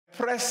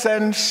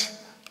presence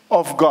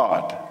of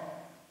God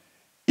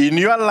in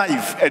your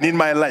life and in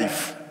my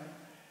life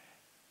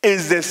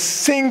is the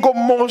single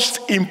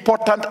most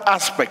important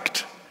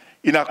aspect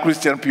in our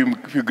Christian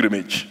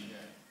pilgrimage.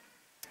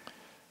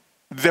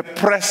 The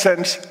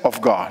presence of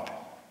God.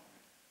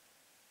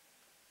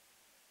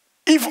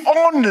 If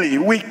only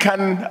we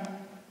can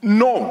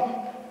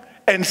know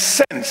and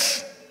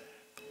sense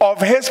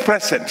of His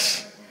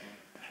presence,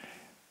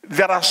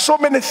 there are so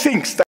many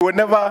things that we'll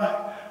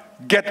never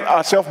get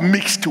ourselves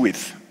mixed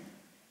with.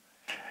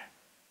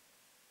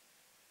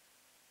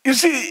 You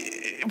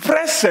see,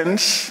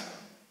 presence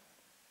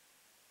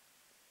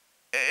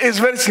is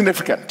very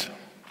significant.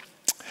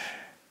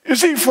 You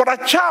see, for a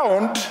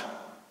child,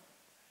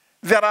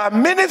 there are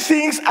many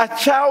things a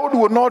child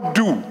will not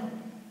do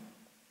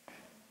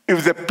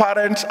if the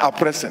parents are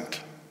present.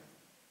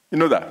 You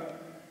know that?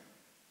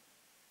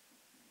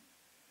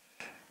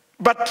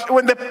 But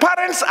when the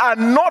parents are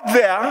not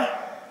there,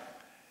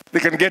 they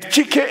can get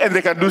cheeky and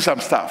they can do some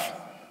stuff.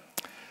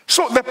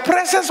 So the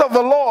presence of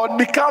the Lord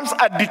becomes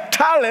a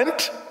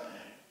deterrent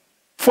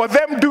for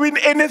them doing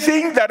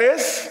anything that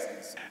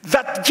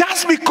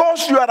just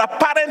because you are a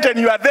parent and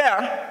you are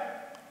there,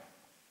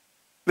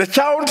 the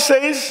child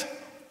says,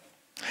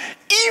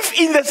 if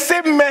in the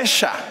same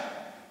measure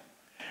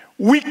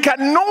we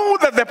can know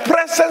that the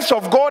presence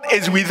of God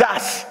is with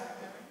us.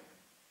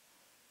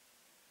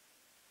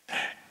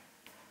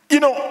 You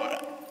know,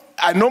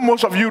 I know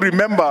most of you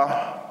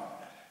remember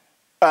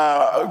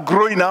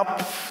growing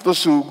up,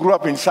 those who grew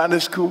up in Sunday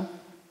school,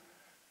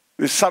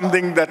 there's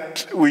something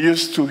that we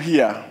used to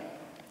hear.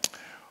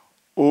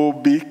 Oh,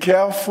 be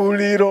careful,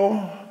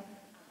 little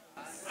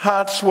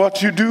hearts,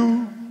 what you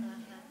do.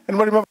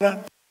 Anybody remember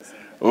that?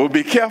 Oh,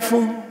 be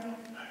careful,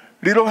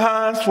 little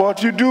hearts,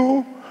 what you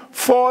do,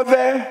 for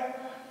the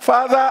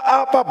Father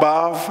up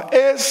above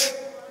is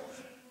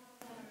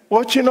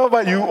watching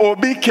over you. Oh,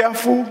 be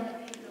careful.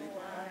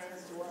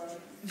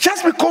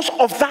 Just because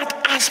of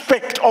that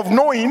aspect of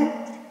knowing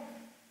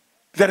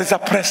there is a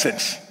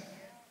presence.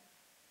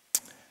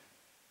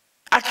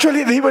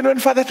 Actually, they even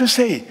went further to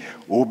say,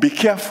 oh, be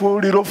careful,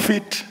 little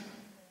feet,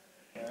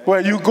 where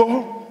you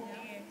go.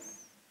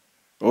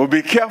 Oh,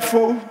 be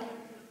careful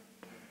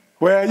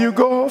where you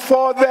go,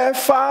 for the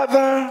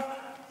Father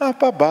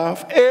up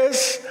above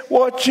is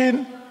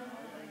watching.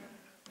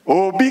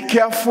 Oh, be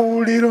careful,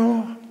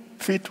 little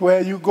feet,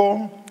 where you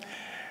go.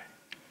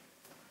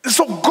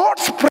 So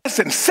God's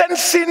presence,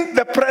 sensing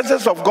the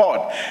presence of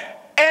God.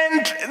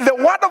 And the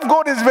word of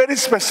God is very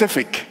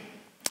specific.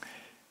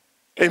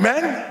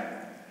 Amen?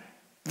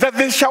 That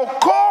they shall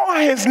call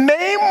his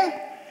name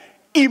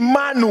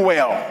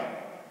Emmanuel,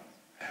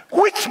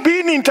 which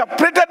being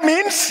interpreted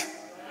means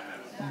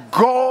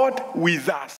God with us.